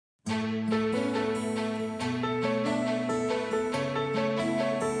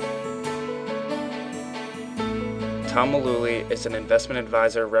Tom Mullooly is an investment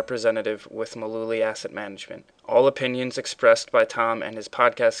advisor representative with Mullooly Asset Management. All opinions expressed by Tom and his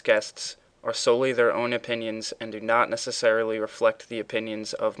podcast guests are solely their own opinions and do not necessarily reflect the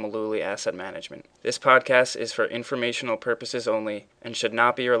opinions of Mullooly Asset Management. This podcast is for informational purposes only and should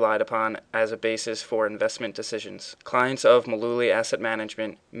not be relied upon as a basis for investment decisions. Clients of Mullooly Asset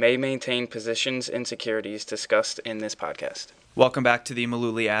Management may maintain positions in securities discussed in this podcast. Welcome back to the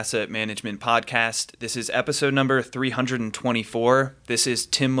Mullooly Asset Management Podcast. This is episode number 324. This is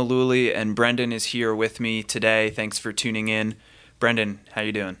Tim Mullooly, and Brendan is here with me today. Thanks for tuning in. Brendan, how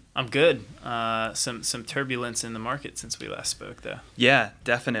you doing? I'm good. Some turbulence in the market since we last spoke, though. Yeah,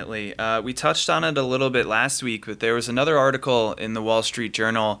 definitely. We touched on it a little bit last week, but there was another article in the Wall Street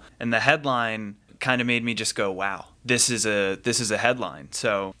Journal, and the headline kind of made me just go, wow, this is a headline.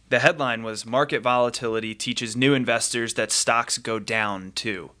 So the headline was, "Market volatility teaches new investors that stocks go down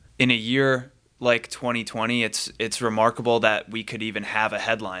too." In a year like 2020, it's remarkable that we could even have a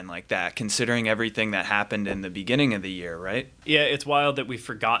headline like that, considering everything that happened in the beginning of the year, right? Yeah, it's wild that we've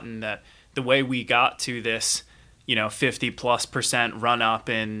forgotten that the way we got to this, 50+% run up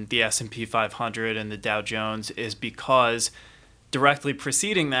in the S&P 500 and the Dow Jones is because directly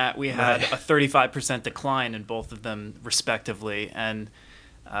preceding that, we had a 35% decline in both of them respectively. And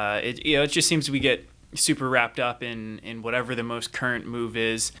it just seems we get super wrapped up in whatever the most current move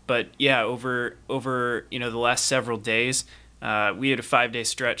is. But yeah, over the last several days, we had a 5-day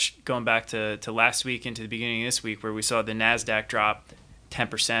stretch going back to last week into the beginning of this week where we saw the NASDAQ drop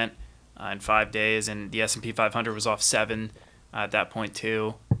 10% in 5 days, and the S&P 500 was off 7 at that point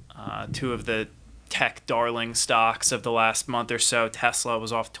too. Two of the tech darling stocks of the last month or so, Tesla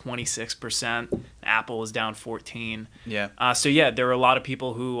was off 26%, Apple was down 14%. Yeah. So yeah, there are a lot of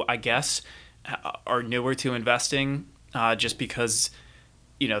people who I guess are newer to investing just because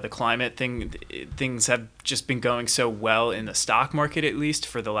the climate things have just been going so well in the stock market, at least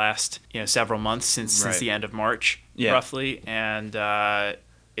for the last several months since the end of March, roughly, and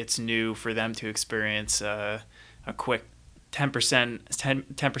it's new for them to experience a quick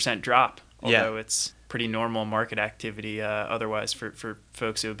 10% drop. Although it's pretty normal market activity otherwise for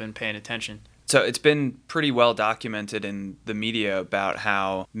folks who have been paying attention. So it's been pretty well documented in the media about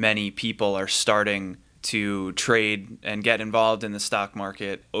how many people are starting to trade and get involved in the stock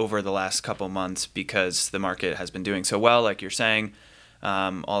market over the last couple months because the market has been doing so well, like you're saying.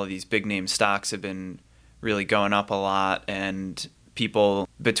 All of these big name stocks have been really going up a lot, and people,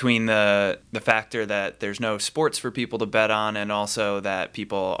 between the factor that there's no sports for people to bet on and also that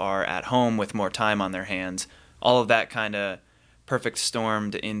people are at home with more time on their hands, all of that kind of perfect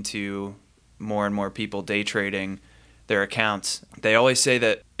stormed into more and more people day trading their accounts. They always say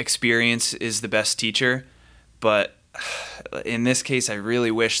that experience is the best teacher, but in this case, I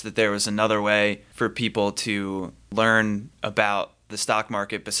really wish that there was another way for people to learn about the stock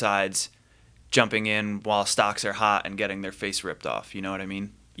market besides jumping in while stocks are hot and getting their face ripped off. You know what I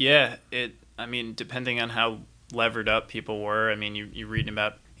mean? Yeah. Depending on how levered up people were, you're reading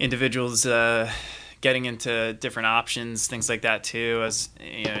about individuals getting into different options, things like that too, as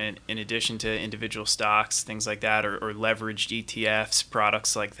in addition to individual stocks, things like that, or leveraged ETFs,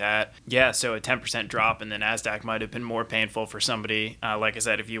 products like that. Yeah, so a 10% drop in the NASDAQ might have been more painful for somebody. Like I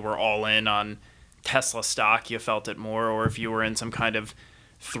said, if you were all in on Tesla stock, you felt it more, or if you were in some kind of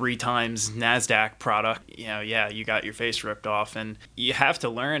 3 times NASDAQ product, you got your face ripped off, and you have to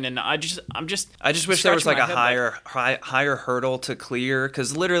learn. And I just wish there was like a higher hurdle to clear,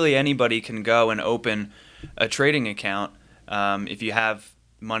 because literally anybody can go and open a trading account if you have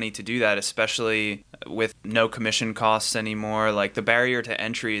money to do that, especially with no commission costs anymore. Like, the barrier to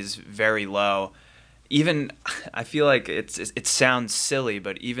entry is very low. Even, I feel like it sounds silly,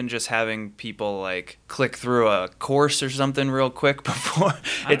 but even just having people like click through a course or something real quick before,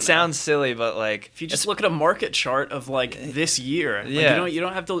 it sounds silly, but like if you just look at a market chart of like this year, you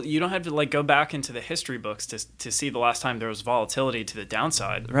don't have to like go back into the history books to see the last time there was volatility to the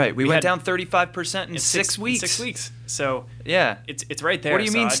downside. Right, we went down 35% in 6 weeks. 6 weeks. So yeah, it's right there. What do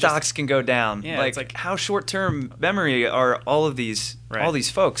you mean stocks can go down? Yeah, like how short-term memory are all of these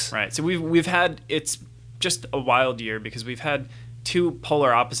folks? Right. So we've had, it's just a wild year because we've had 2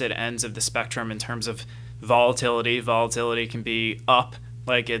 polar opposite ends of the spectrum in terms of volatility. Volatility can be up,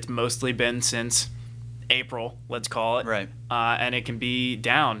 like it's mostly been since April, let's call it. Right. And it can be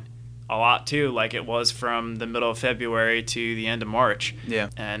down a lot too, like it was from the middle of February to the end of March. Yeah.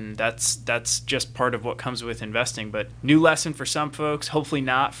 And that's just part of what comes with investing. But new lesson for some folks, hopefully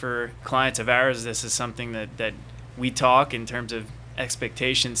not for clients of ours. This is something that we talk in terms of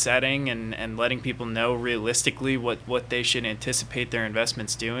expectation setting and letting people know realistically what they should anticipate their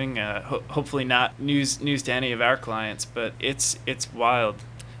investments doing. Hopefully not news to any of our clients, but it's wild.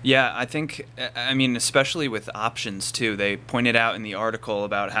 Yeah, I think, I mean, especially with options too. They pointed out in the article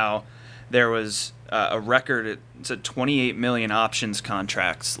about how there was a record, it's a 28 million options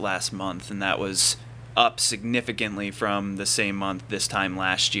contracts last month, and that was up significantly from the same month this time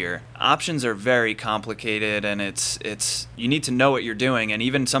last year. Options are very complicated, and it's you need to know what you're doing, and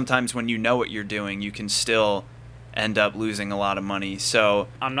even sometimes when you know what you're doing, you can still end up losing a lot of money. So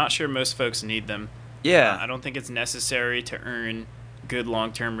I'm not sure most folks need them. Yeah. I don't think it's necessary to earn good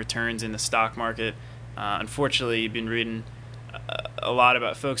long-term returns in the stock market. Unfortunately, you've been reading a lot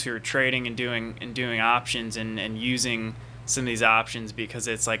about folks who are trading and doing options and using some of these options because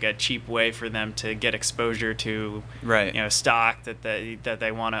it's like a cheap way for them to get exposure to stock that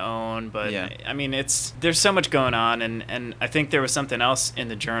they want to own. But yeah. I mean, there's so much going on, and I think there was something else in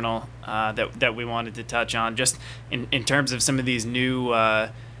the journal that we wanted to touch on, just in terms of some of these new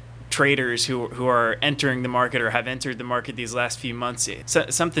traders who are entering the market or have entered the market these last few months.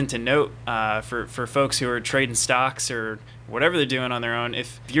 Something to note for folks who are trading stocks or whatever they're doing on their own.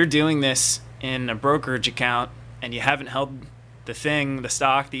 If you're doing this in a brokerage account and you haven't held the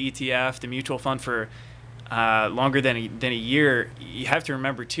stock, the ETF, the mutual fund for longer than a year, you have to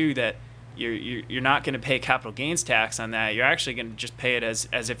remember too that you're not going to pay capital gains tax on that. You're actually going to just pay it as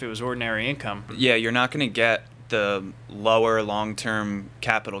if it was ordinary income. Yeah, you're not going to get the lower long-term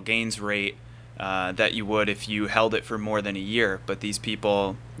capital gains rate that you would if you held it for more than a year. But these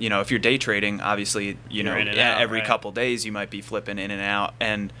people, if you're day trading, obviously, every couple days you might be flipping in and out.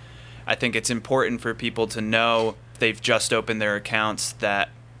 And I think it's important for people to know they've just opened their accounts that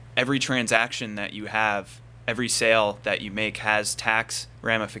every transaction that you have, every sale that you make has tax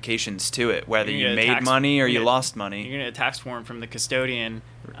ramifications to it, whether you made money or you lost money. You're going to get a tax form from the custodian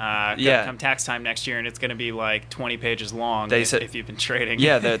come tax time next year, and it's going to be like 20 pages long if you've been trading.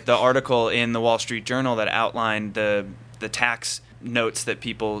 Yeah, the article in the Wall Street Journal that outlined the tax notes that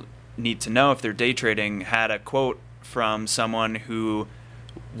people need to know if they're day trading had a quote from someone who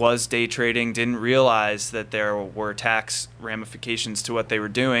was day trading, didn't realize that there were tax ramifications to what they were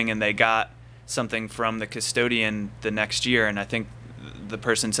doing, and they got something from the custodian the next year, and I think the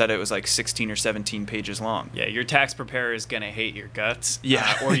person said it was like 16 or 17 pages long. Yeah, your tax preparer is going to hate your guts.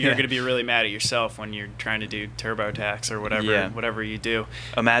 Yeah. Or you're going to be really mad at yourself when you're trying to do TurboTax or whatever you do.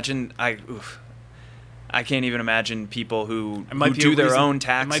 Imagine, I can't even imagine people who do their own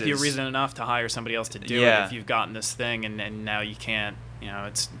taxes. It might be a reason enough to hire somebody else to do it if you've gotten this thing and now you can't.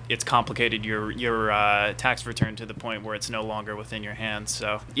 It's complicated your tax return to the point where it's no longer within your hands.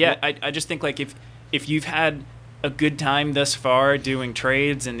 So I just think like if you've had a good time thus far doing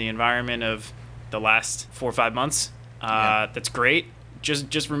trades in the environment of the last 4 or 5 months, that's great.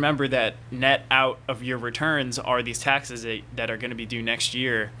 Just remember that net out of your returns are these taxes that are going to be due next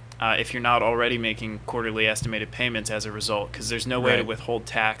year if you're not already making quarterly estimated payments as a result, because there's no way to withhold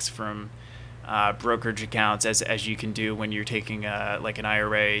tax from brokerage accounts as you can do when you're taking like an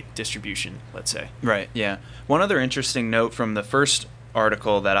IRA distribution, let's say. Right, yeah. One other interesting note from the first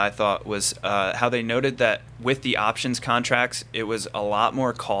article that I thought was how they noted that with the options contracts, it was a lot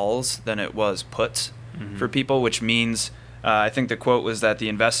more calls than it was puts for people, which means I think the quote was that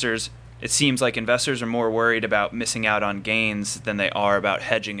it seems like investors are more worried about missing out on gains than they are about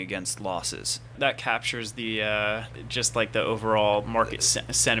hedging against losses. That captures the just like the overall market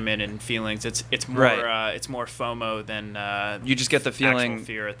sentiment and feelings. It's more it's more FOMO than you just get the feeling actual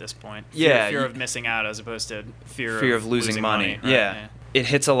fear at this point. Fear of missing out as opposed to fear of losing money. Right? Yeah, it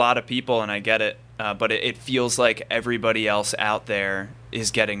hits a lot of people, and I get it. But it feels like everybody else out there is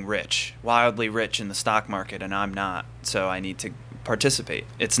getting rich, wildly rich in the stock market, and I'm not. So I need to participate.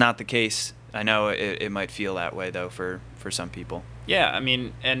 It's not the case. I know it might feel that way though for some people. Yeah, I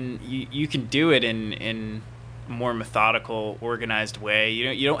mean, and you can do it in a more methodical, organized way.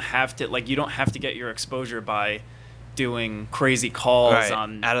 You don't have to get your exposure by doing crazy calls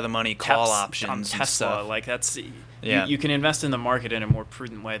on out of the money call options on Tesla. And stuff. Like that's you can invest in the market in a more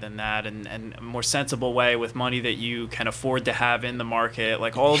prudent way than that, and a more sensible way with money that you can afford to have in the market.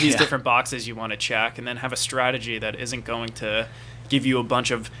 Like all of these different boxes you want to check, and then have a strategy that isn't going to give you a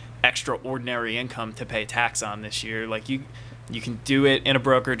bunch of extraordinary income to pay tax on this year. Like you can do it in a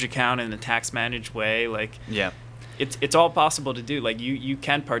brokerage account in a tax managed way. Like it's all possible to do. Like you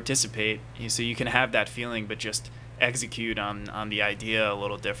can participate, so you can have that feeling, but just execute on the idea a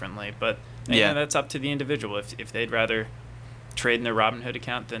little differently. But that's up to the individual. If they'd rather trade in their Robinhood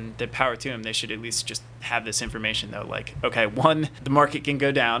account, then power to them. They should at least just have this information though. Like, okay, one, the market can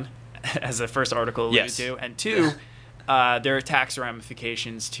go down, as the first article alluded to, and two, there are tax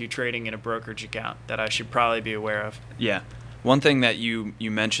ramifications to trading in a brokerage account that I should probably be aware of. Yeah. One thing that you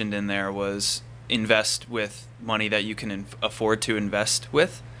mentioned in there was invest with money that you can afford to invest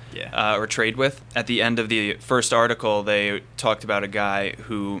with. Yeah. Or trade with. At the end of the first article, they talked about a guy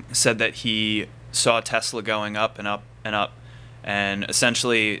who said that he saw Tesla going up and up and up, and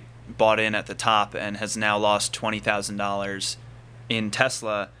essentially bought in at the top and has now lost $20,000 in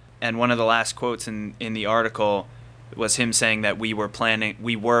Tesla. And one of the last quotes in the article was him saying that we were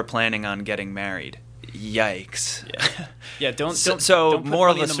planning on getting married. Yikes. Yeah. Yeah. Don't put more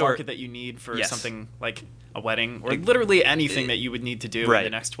money of in the the market that you need for Yes. something like a wedding or literally anything that you would need to do Right. in the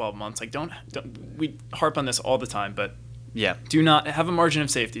next 12 months. Like, don't we harp on this all the time, but Yeah. do not have a margin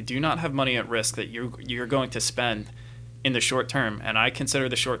of safety. Do not have money at risk that you're going to spend in the short term. And I consider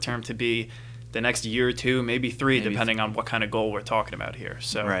the short term to be the next year or two, maybe three, depending on what kind of goal we're talking about here.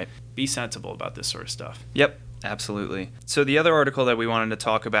 So be sensible about this sort of stuff. Yep, absolutely. So the other article that we wanted to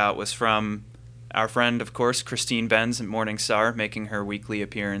talk about was from our friend, of course, Christine Benz at Morningstar, making her weekly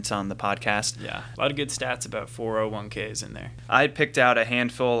appearance on the podcast. Yeah, a lot of good stats about 401ks in there. I picked out a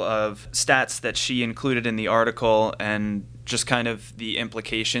handful of stats that she included in the article and just kind of the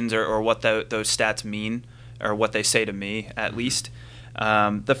implications or what those stats mean, or what they say to me, at least.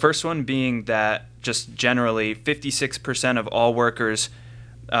 The first one being that just generally 56% of all workers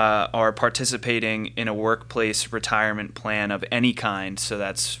are participating in a workplace retirement plan of any kind. So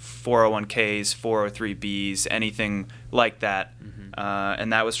that's 401ks, 403bs, anything like that.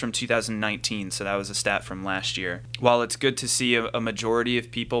 And that was from 2019, so that was a stat from last year. While it's good to see a majority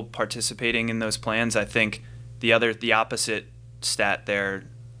of people participating in those plans, I think the opposite stat there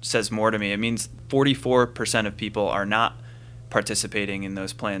says more to me. It means 44% of people are not participating in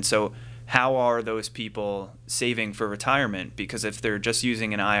those plans. So how are those people saving for retirement? Because if they're just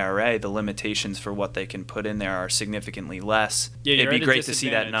using an IRA, the limitations for what they can put in there are significantly less. Yeah, it'd be great to see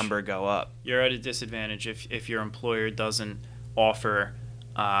that number go up. You're at a disadvantage if your employer doesn't offer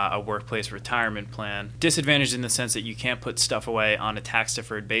a workplace retirement plan. Disadvantage in the sense that you can't put stuff away on a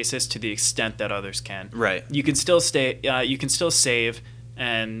tax-deferred basis to the extent that others can. Right. You can still you can still save,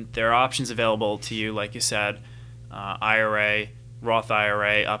 and there are options available to you, like you said, IRA, Roth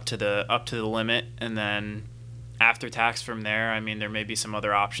IRA up to the limit, and then after tax from there. I mean, there may be some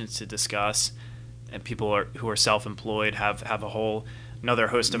other options to discuss, and people who are self-employed have a whole another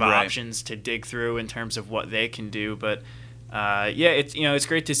host of options to dig through in terms of what they can do. But it's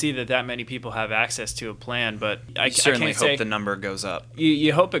great to see that many people have access to a plan. But I certainly can't hope the number goes up.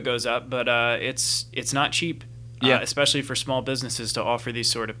 You hope it goes up, but it's not cheap. Yeah. Especially for small businesses to offer these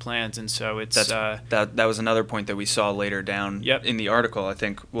sort of plans, and so it's that was another point that we saw later down in the article. I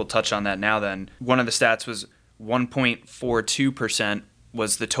think we'll touch on that now. Then one of the stats was 1.42%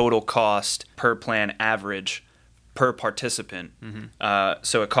 was the total cost per plan average per participant.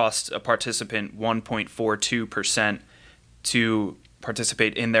 So it costs a participant 1.42% to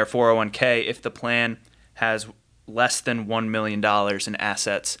participate in their 401k if the plan has less than $1 million in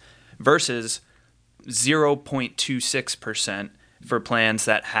assets, versus 0.26% for plans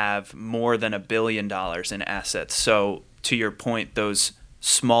that have more than $1 billion in assets. So to your point, those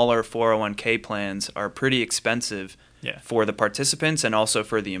smaller 401k plans are pretty expensive for the participants and also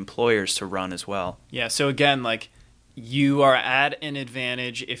for the employers to run as well. Yeah, so again, like, you are at an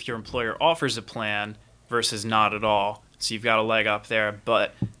advantage if your employer offers a plan versus not at all. So you've got a leg up there,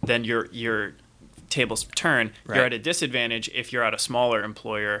 but then your tables turn. Right. You're at a disadvantage if you're at a smaller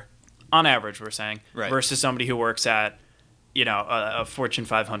employer, on average, we're saying, versus somebody who works at, a Fortune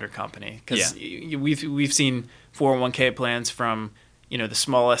 500 company. Because we've seen 401k plans from, the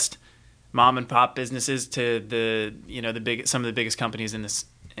smallest mom and pop businesses to some of the biggest companies in this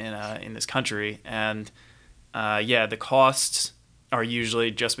country, and the costs are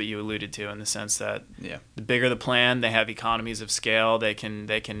usually just what you alluded to, in the sense that the bigger the plan, they have economies of scale. They can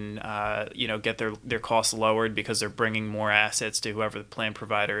get their costs lowered because they're bringing more assets to whoever the plan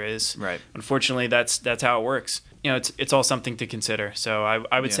provider is. Right. Unfortunately, that's how it works. It's all something to consider. So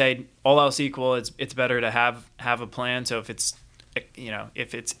I would say, all else equal, it's better to have a plan. So if it's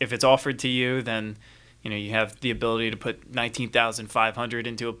offered to you, then you have the ability to put $19,500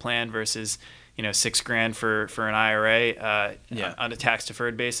 into a plan versus $6,000 for an IRA on a tax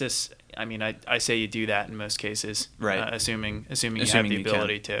deferred basis. I mean, I say you do that in most cases, assuming you have the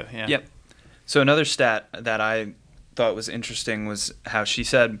ability to. Yeah. Yep. So another stat that I thought was interesting was how she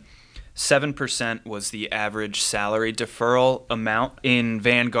said 7% was the average salary deferral amount in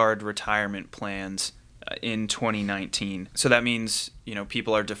Vanguard retirement plans in 2019. So that means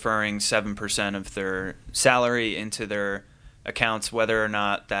people are deferring 7% of their salary into their accounts, whether or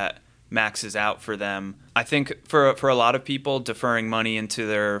not that maxes out for them. I think for a lot of people, deferring money into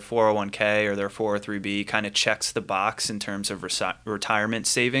their 401k or their 403b kind of checks the box in terms of retirement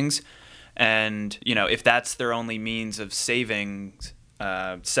savings. And, if that's their only means of savings,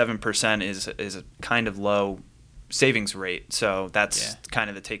 7% is a kind of low savings rate. So that's kind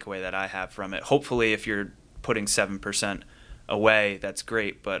of the takeaway that I have from it. Hopefully, if you're putting 7% away, that's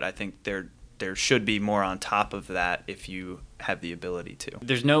great. But I think there should be more on top of that if you have the ability to.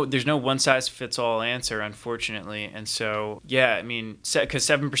 There's no one size fits all answer, unfortunately. And so, because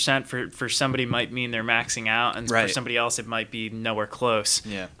 7% for somebody might mean they're maxing out, and for somebody else it might be nowhere close.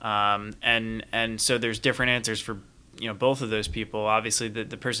 Yeah. And so there's different answers for both of those people. Obviously,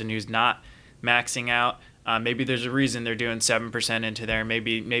 the person who's not maxing out, maybe there's a reason they're doing 7% into there.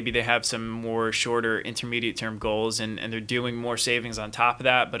 Maybe they have some more shorter intermediate term goals and they're doing more savings on top of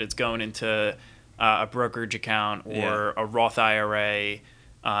that, but it's going into a brokerage account or a Roth IRA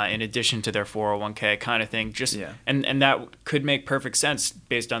in addition to their 401k kind of thing. And that could make perfect sense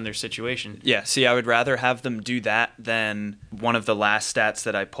based on their situation. Yeah, see, I would rather have them do that than one of the last stats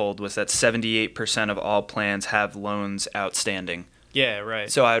that I pulled was that 78% of all plans have loans outstanding. Yeah, right.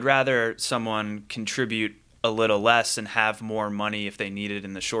 So I'd rather someone contribute a little less and have more money if they need it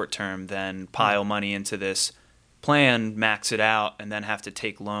in the short term than pile money into this plan, max it out, and then have to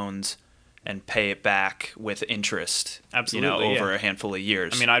take loans and pay it back with interest. Absolutely, over a handful of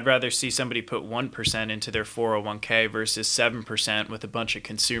years. I mean, I'd rather see somebody put 1% into their 401k versus 7% with a bunch of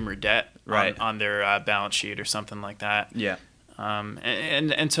consumer debt on their balance sheet or something like that. Yeah.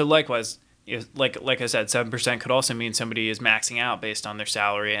 And so likewise, like I said, 7% could also mean somebody is maxing out based on their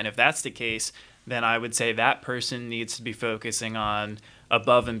salary. And if that's the case, then I would say that person needs to be focusing on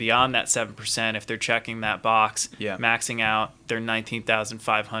above and beyond that 7% if they're checking that box, maxing out their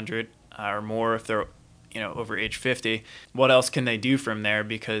 $19,500 or more if they're over age 50. What else can they do from there?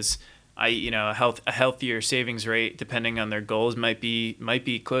 Because a healthier savings rate, depending on their goals, might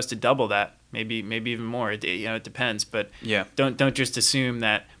be close to double that, maybe even more. It depends, but don't just assume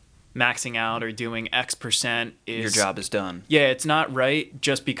that maxing out or doing X% is... Your job is done. Yeah, it's not right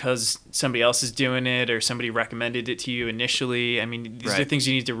just because somebody else is doing it or somebody recommended it to you initially. I mean, these are things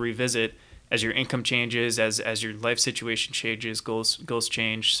you need to revisit as your income changes, as your life situation changes, goals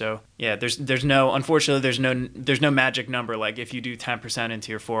change. So yeah, there's no magic number. Like if you do 10% into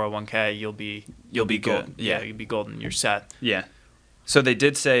your 401k, you'll be good. Yeah, you'll be golden. You're set. Yeah. So they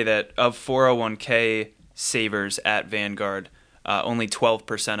did say that of 401k savers at Vanguard, only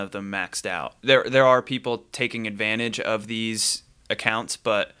 12% of them maxed out. There are people taking advantage of these accounts,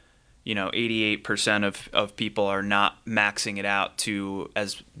 but 88% of people are not maxing it out to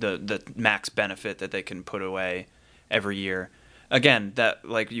as the max benefit that they can put away every year. Again, that,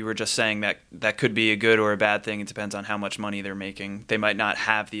 like you were just saying, that could be a good or a bad thing. It depends on how much money they're making. They might not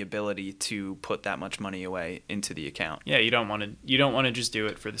have the ability to put that much money away into the account. Yeah, you don't want to just do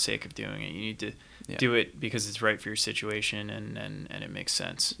it for the sake of doing it. You need to do it because it's right for your situation and it makes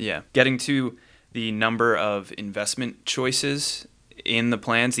sense. Yeah. Getting to the number of investment choices in the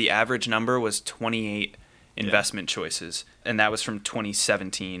plans, the average number was 28 investment choices, and that was from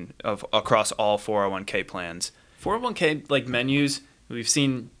 2017 across all 401k plans. 401k menus, we've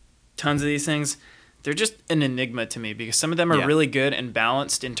seen tons of these things. They're just an enigma to me because some of them are really good and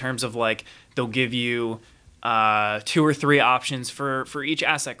balanced in terms of they'll give you 2 or 3 options for each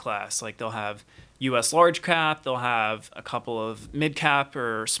asset class. Like they'll have U.S. large cap, they'll have a couple of mid cap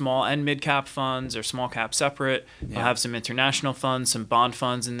or small and mid cap funds or small cap separate. They'll have some international funds, some bond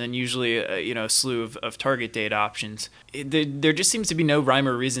funds, and then usually a slew of target date options. There just seems to be no rhyme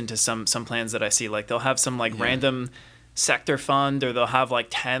or reason to some plans that I see. Like they'll have some random sector fund, or they'll have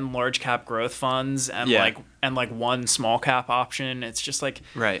 10 large cap growth funds and one small cap option. It's just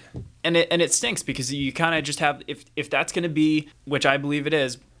right. And it stinks because you kind of just have, if that's going to be, which I believe it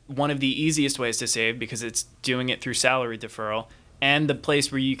is, one of the easiest ways to save because it's doing it through salary deferral and the place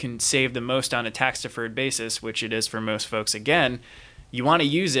where you can save the most on a tax deferred basis, which it is for most folks. Again, you want to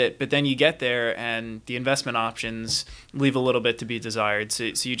use it, but then you get there and the investment options leave a little bit to be desired. So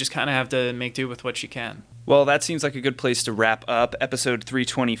you just kind of have to make do with what you can. Well, that seems like a good place to wrap up episode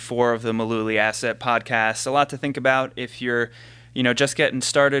 324 of the Mullooly Asset Podcast. A lot to think about if you're just getting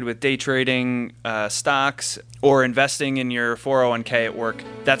started with day trading stocks or investing in your 401k at work.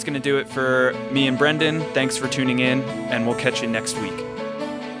 That's going to do it for me and Brendan. Thanks for tuning in, and we'll catch you next week.